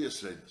had 3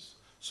 esreinis.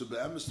 So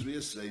be'emes 3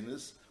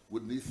 esreinis,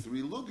 would need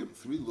 3 lugim.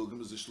 3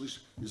 lugim is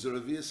a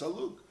revius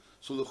halug.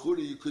 So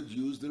l'chura you could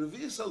use the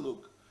revius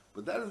halug,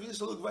 but that revius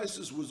halug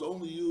vaisus was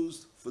only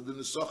used for the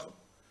nesachim.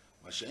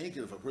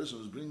 Masha'enkin, if a person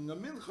was bringing a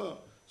mincha,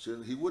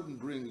 so he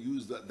wouldn't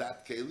use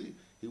that keli.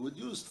 He would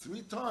use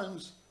 3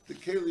 times the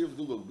keli of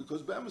the lug,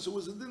 because be'emes it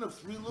was a din of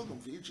 3 lugim.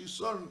 For each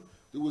yisron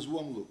there was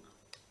 1 lug.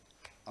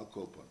 I'll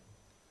call upon.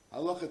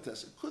 Halacha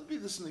tes. It could be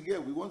this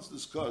negea. We once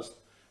discussed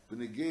the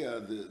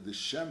negea, the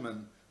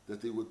shemen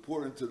that they would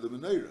pour into the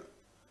menorah.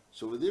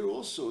 So over there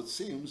also it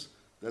seems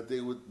that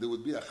there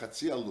would be a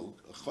chatzi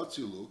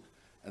lug,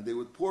 and they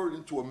would pour it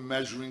into a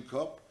measuring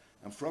cup,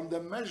 and from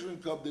that measuring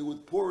cup they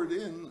would pour it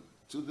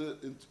into the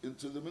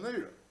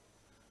menorah.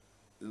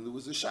 And there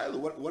was a shaila.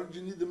 What did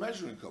you need the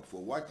measuring cup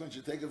for? Why couldn't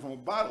you take it from a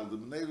bottle? The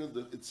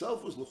menorah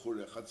itself was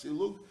l'chura chatzi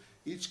lug.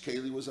 Each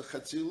keli was a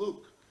chatzi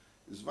lug.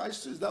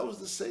 That was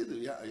the seder.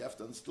 Yeah, you have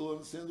to still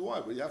understand why,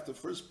 but you have to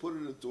first put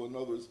it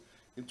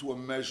into a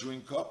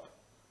measuring cup,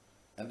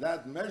 and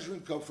that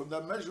measuring cup, from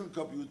that measuring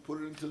cup, you would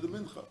put it into the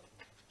mincha.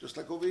 Just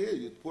like over here,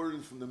 you'd pour it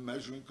in from the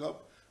measuring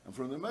cup, and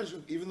from the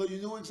measuring, even though you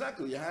knew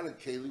exactly, you had a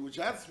keli which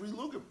had 3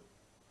 lugim,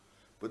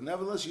 but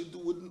nevertheless you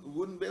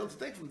wouldn't be able to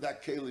take from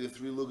that keli a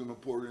 3 lugim and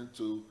pour it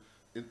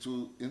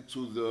into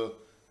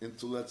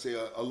let's say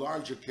a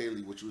larger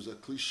keli, which was a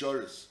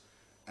klisharis,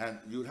 and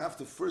you'd have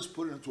to first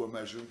put it into a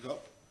measuring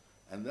cup.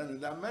 And then in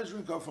that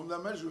measuring cup, from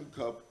that measuring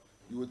cup,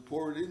 you would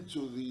pour it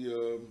into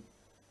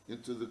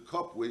the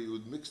cup where you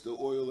would mix the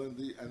oil and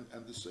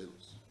the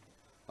sailors.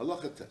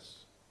 Halacha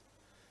tes.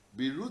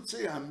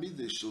 Birutze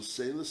hamidish shel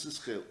sailors is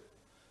chel.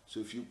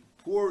 So if you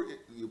pour,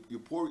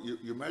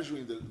 you're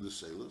measuring the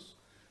sailors,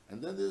 and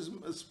then there's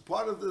as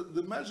part of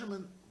the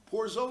measurement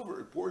pours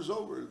over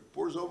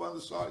on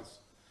the sides.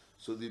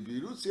 So the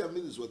birutze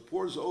hamidish, what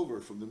pours over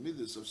from the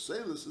midas of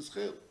sailors is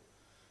chel.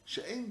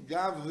 She'en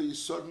gav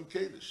ha'yisodin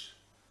kedesh.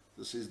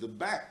 This is the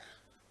back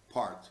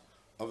part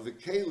of the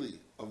keli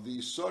of the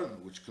Yisron,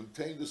 which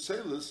contained the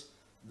sailors,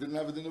 didn't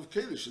have a din of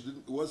kedish.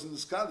 It wasn't the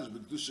Scottish,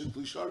 but Kedusha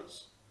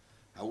Klisharis.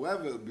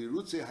 However,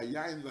 birutze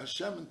hayayin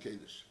v'hashemen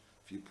kedish.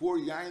 If you pour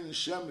yayin and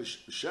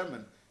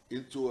shemen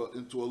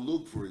into a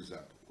lug, for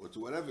example, or to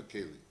whatever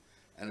keli,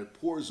 and it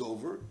pours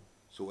over,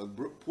 so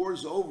what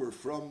pours over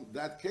from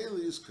that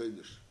keli is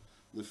kedish.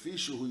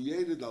 Lefishu hu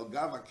yedid al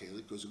gava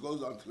keli, because it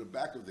goes onto the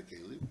back of the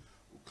keli.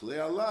 Klei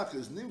alach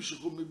is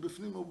nimshichu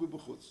mibifnim u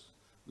bibachutz.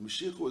 The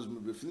Mashiach was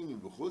mibifnim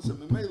bibachutz, and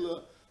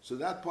memela, so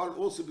that part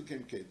also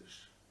became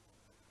kedish.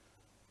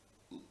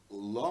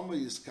 Lama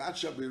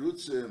yiskacha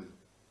berutzim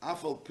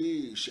afal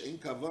pi she'en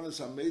kavanas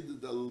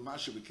hameded al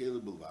masha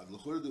bekele bilvad.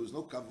 L'chura there was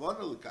no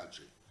kavana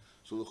l'kache.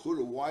 So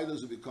l'chura, why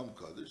does it become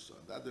kaddish? So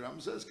that the Ram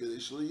says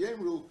kadesh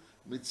l'yemru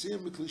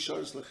mitzim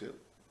miklisharis lechel.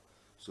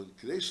 So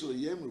kadesh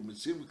l'yemru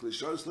mitzim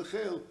miklisharis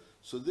lechel.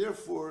 So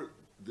therefore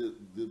the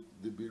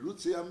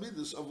birutzi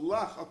amidus of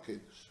lach are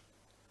kedish.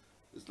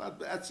 It's not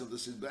ba'atzim.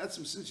 This is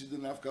ba'atzim since you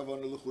didn't have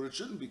kavana l'chura. It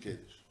shouldn't be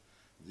kedish.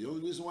 The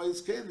only reason why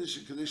it's kedish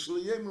is kadesh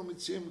l'yemru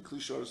mitzim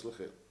miklisharis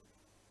lechel.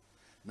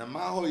 Now,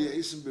 maho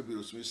ye'isim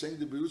bebirutzim. You're saying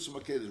the birutzim are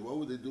kedish. What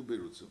would they do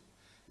birutzim?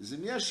 Is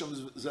in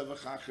yesham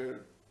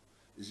zevach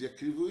is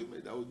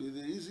yakrivuim. That would be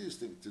the easiest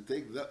thing, to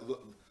take that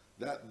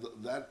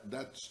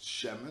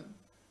shemen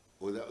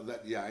or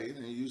that yayin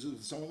and use it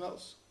with someone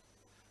else.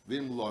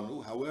 Vim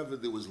lonu. However,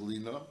 there was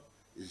lina.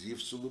 Is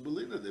yifsul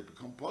belina. They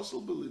become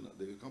pasul belina.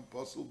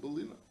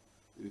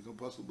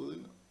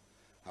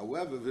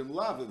 However, vim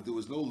lav. If there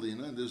was no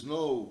lina and there's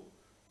no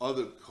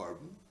other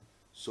carbon,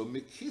 so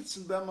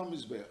mikitzin b'em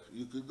hamizbech,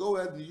 you could go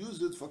ahead and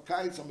use it for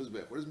kaitz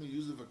hamizbech. What does it mean?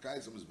 Use it for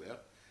kaitz hamizbech?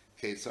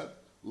 Keitzad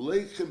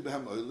leichim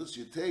b'hem oilus.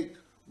 You take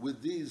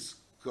with these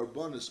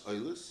karbonis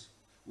oilus,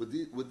 with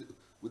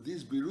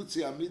these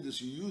birutzi amidus,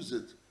 you use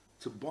it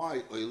to buy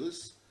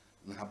oilus.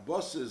 And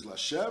habasa is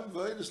lashem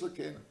v'oilus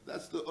lakena.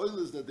 That's the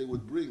oilus that they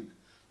would bring.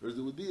 Or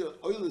there would be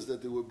oilus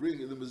that they would bring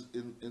in the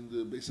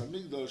Beis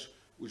Hamikdash,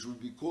 which would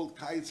be called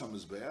kaitz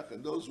hamizbech,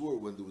 and those were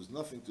when there was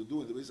nothing to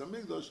do in the Beis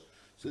Hamikdash.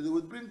 So they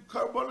would bring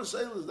karbonos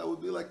oilus that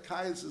would be like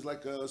kaitz, is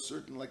like a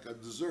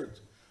dessert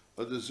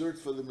for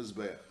the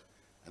mizbeach.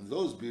 And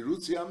those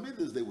birutzi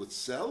amidus they would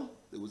sell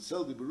the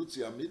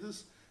birutzi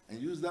amidus and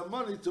use that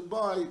money to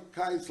buy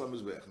kaitz la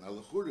mizbeach. Now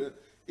l'chura,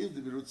 if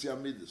the birutzi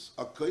amidus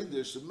a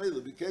kodesh, the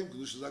mele became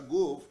kedushas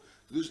aguf,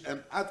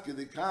 and at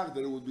kedekar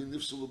that it would be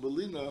nifsul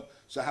belina.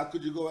 So how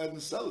could you go ahead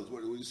and sell it?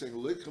 What are you saying?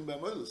 Leichem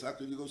b'em oilus. How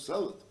could you go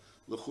sell it?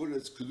 L'chura,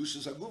 it's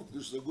kedushas aguf.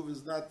 Kedushas aguf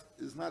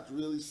is not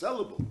really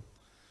sellable.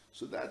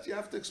 So that you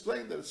have to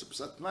explain that it's a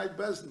psatnai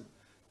bezin,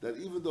 that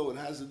even though it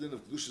has a din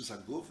of kedushas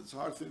haguf, it's a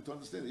hard thing to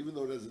understand. Even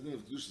though it has a din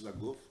of kedushas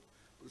haguf,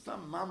 but it's not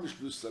mamish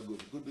kedushas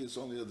haguf. It could be it's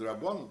only a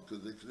drabon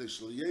because they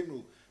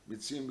shliyemu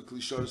mitzim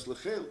miklisharis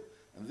lechel,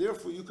 and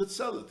therefore you could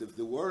sell it if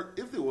they were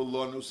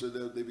lonu, so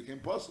they became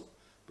puzzle.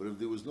 But if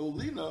there was no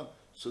lina,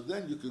 so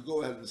then you could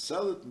go ahead and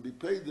sell it and be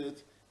paid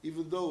it,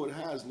 even though it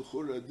has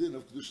l'chura a din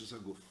of kedushas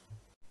haguf.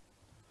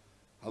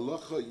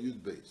 Halacha Yud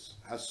Beis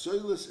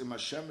hasoilus im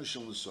hashemesh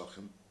and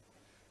l'sachim.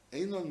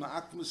 Einon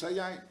ma'akmus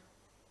hayayin.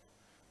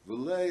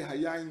 V'lei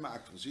hayayin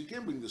ma'akmus. So you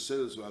can't bring the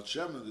sailors without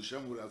shem and the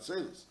shem without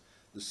sailors.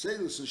 The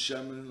Selis and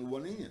Shemen in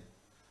one Inyan.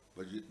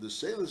 But the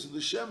Selis and the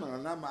Shemen are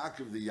not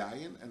Ma'akiv the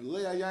Yayin, and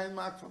Leia Yayin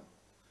Ma'akvam.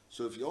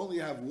 So if you only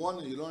have one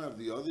and you don't have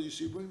the other, you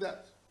see, bring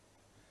that.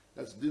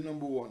 That's din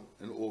number one.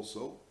 And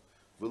also,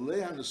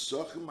 V'leia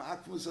Nesachim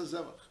Ma'akvam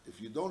Zazevach. If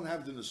you don't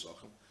have the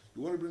Nesachim,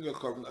 you want to bring a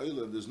carbon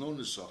oil and there's no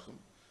Nesachim,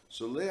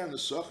 so Leia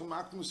Nesachim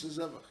Ma'akvam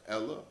Zazevach.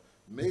 Ella,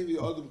 maybe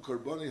Adam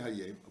Karboni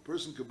Hayim, a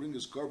person could bring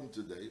his carbon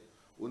today,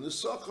 when the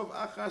Nesachim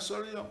Achas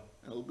Ariyam,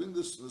 and he'll bring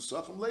this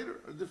Nesachim later,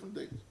 a different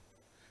date.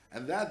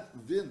 And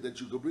that din that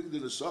you could bring the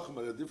Nesachim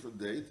at a different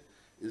date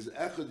is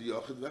Echad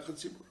Yochid Vechad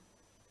Tzibur.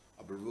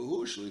 Aber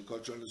v'hu shli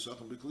kachar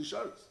Nesachim b'kli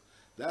sharetz.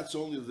 That's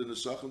only if the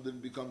Nesachim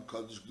didn't become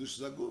Kaddish Kedush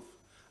Zaguf.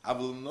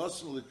 Aval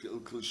nosen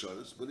l'kli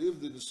sharetz. But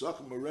if the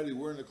Nesachim already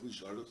were in a Kli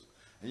sharetz,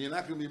 and you're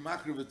not going to be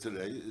makriv it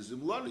today, is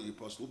imlani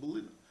Apostle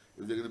Belina.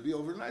 If they're going to be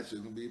overnight, they're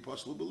going to be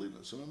Apostle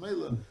Belina. So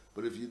Mamela,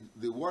 but if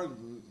they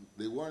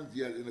weren't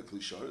yet in a Kli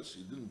sharetz,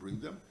 you didn't bring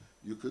them,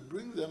 you could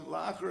bring them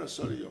la'achar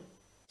asariyom.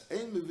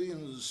 Ein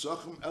mevi'in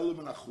Nesachim elam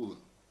and achulin.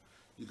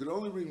 You can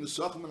only bring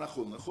Nesachim and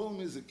achulin. Achulin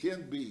means it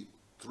can't be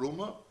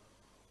truma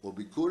or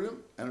bikurim,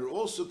 and it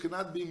also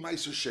cannot be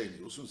meiser sheni.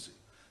 We'll soon see.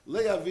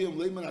 Le'avim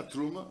le'men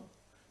atruma,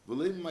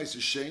 v'le'men meiser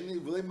sheni,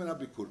 v'le'men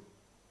abikurim.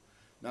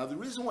 Now the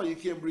reason why you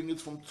can't bring it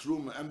from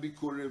truma and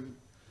bikurim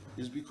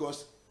is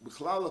because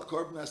b'chlal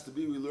a has to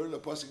be. We learned the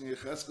pasuk in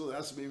Yecheskel. It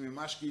has to be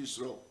mimashki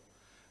Yisrael,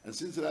 and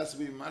since it has to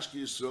be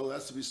mimashki Yisrael, it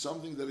has to be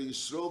something that a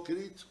Yisrael can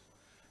eat.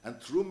 And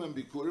truma and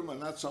bikurim are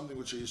not something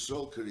which a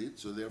Yisrael could eat,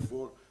 so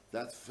therefore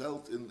that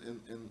felt in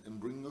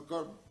bringing a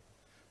carbon.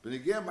 But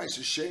again,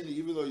 meiser sheni,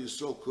 even though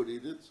Yisrael could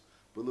eat it,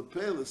 but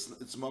lepel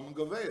it's mom and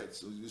gaveya.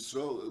 So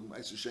Yisrael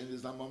meiser sheni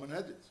is not mom and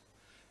headed.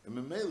 And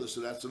memela,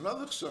 so that's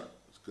another concern,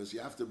 because you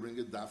have to bring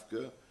it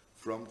dafka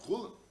from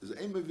chulin. Is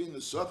ein mevin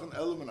nesachin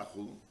elam and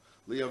achulin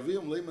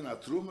liyavim leimen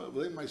atruma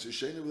v'leim meiser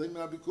sheni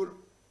v'leimen abikurim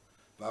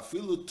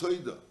v'afilu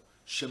toida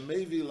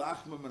shemevi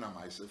lachma min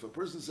ha'maisa. If a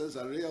person says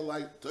areya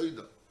like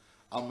toida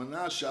al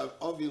menashav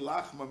avi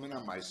lachma min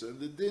ha'maisa, and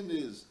the din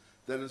is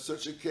that in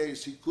such a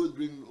case he could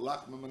bring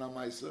lachma min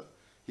ha'maisa,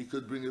 he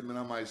could bring it min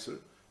ha'maiser,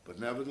 but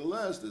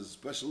nevertheless there's a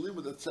special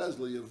limit that says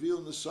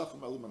liyavil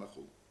nesachim elam and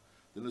achul.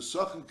 The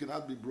nesachim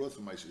cannot be brought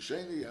from meiser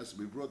sheni; it has to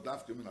be brought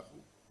dafka min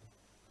achul.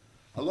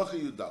 Halacha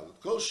Yudalet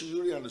kol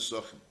sheyuri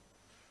hanesachim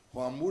hu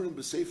amurim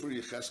b'sefer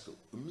Yecheskel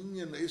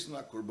v'minyan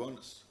eisna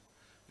korbanos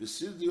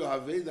v'sirdi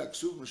haveda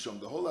ksuv misham.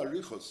 The whole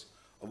arichos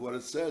of what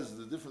it says,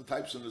 the different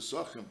types of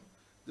nesachim,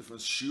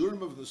 different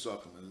shiurim of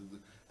nesachim,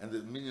 and the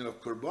minyan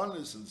of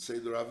korbanos and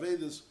seder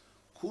avedas,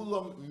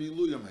 kulam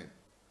miluyam heim.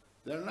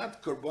 They're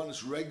not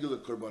korbanos, regular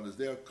korbanos.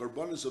 They are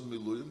korbanos of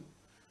miluyim.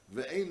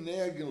 Ve'ein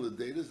ne'egin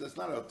l'dedas. That's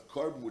not a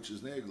carbon which is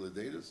ne'eg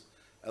l'dedas.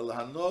 El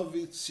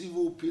hanovi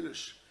tzivu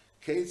pirish.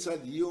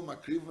 Keitzad yiyu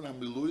makrivan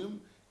ha-miluyim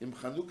im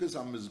chanukas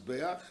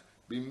ha-mizbeach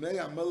b'mei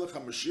ha-melech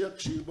ha-mashiach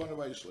k'shiyibon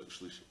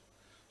ha-vayishlishi.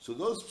 So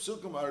those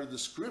psukim are a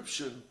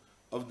description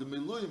of the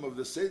miluyim, of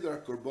the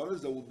seder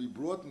korbanos that will be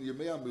brought in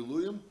Yemei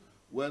ha-miluyim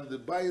when the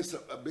Beis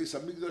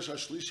HaMikdash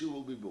ha-shlishi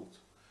will be built.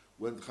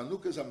 When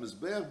chanukas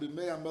ha-mizbeach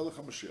b'mei ha-melech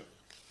ha-mashiach.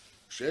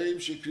 Sheim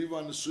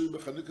shekriva nesui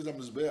b'chanukas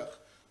hamizbeach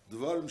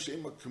dvarim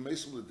sheim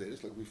k'meisim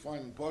l'deis, like we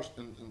find in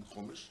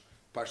Chumash,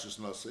 Parshas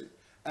Nosei,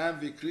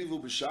 and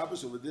v'krivu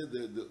b'Shabbos. Over there,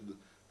 the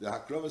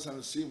Hakravas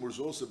Hanesim was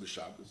also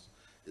b'Shabbos.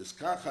 Is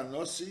kach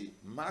hanosi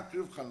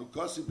makriv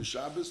chanukasi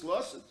b'Shabbos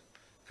losit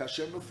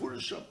kashem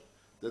mefurisham.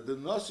 That the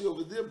nasi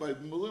over there by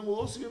Miluim will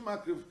also be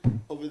makriv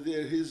over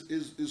there. His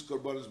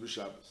korbanos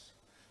b'Shabbos.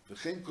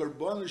 V'chein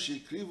korbanos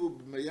shekrivu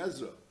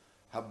b'meyazra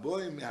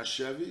haboim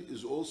mehashevi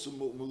is also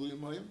Miluim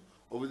hayim.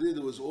 Over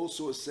there was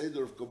also a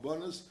seder of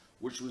korbanos,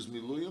 which was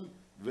miluyim.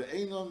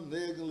 Ve'enon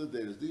ne'egin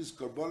l'deres. These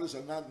korbanos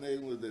are not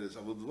ne'egin l'deres.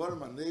 Avol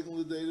dvarim are ne'egin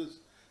l'deres.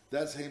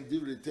 That's heim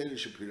divrei Torah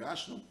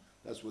shepirashnu.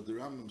 That's what the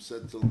Rambam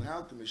said till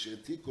now.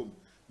 K'meshetikum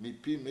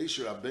mipi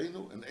Moshe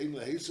Rabbeinu and ein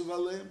lehesav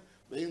aleim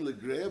ve'ein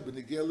legreya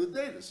b'negea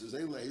l'deres. Is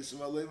ein lehesav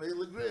aleim ve'ein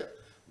legreya.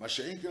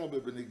 Masha'en kana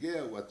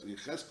b'negea, what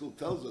Yecheskel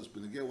tells us,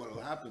 b'negea what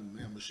will happen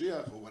in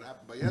Mashiach or what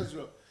happened by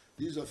Ezra.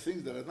 These are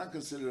things that are not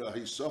considered a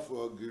hisaf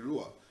or a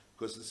girua,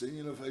 because it's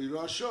in of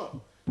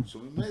Hirashah. So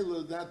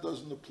Mimela, that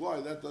doesn't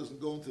apply, that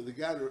doesn't go into the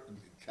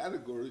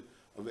category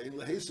of Ein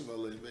Lehesav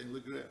Aleim, Ein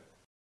Legreya.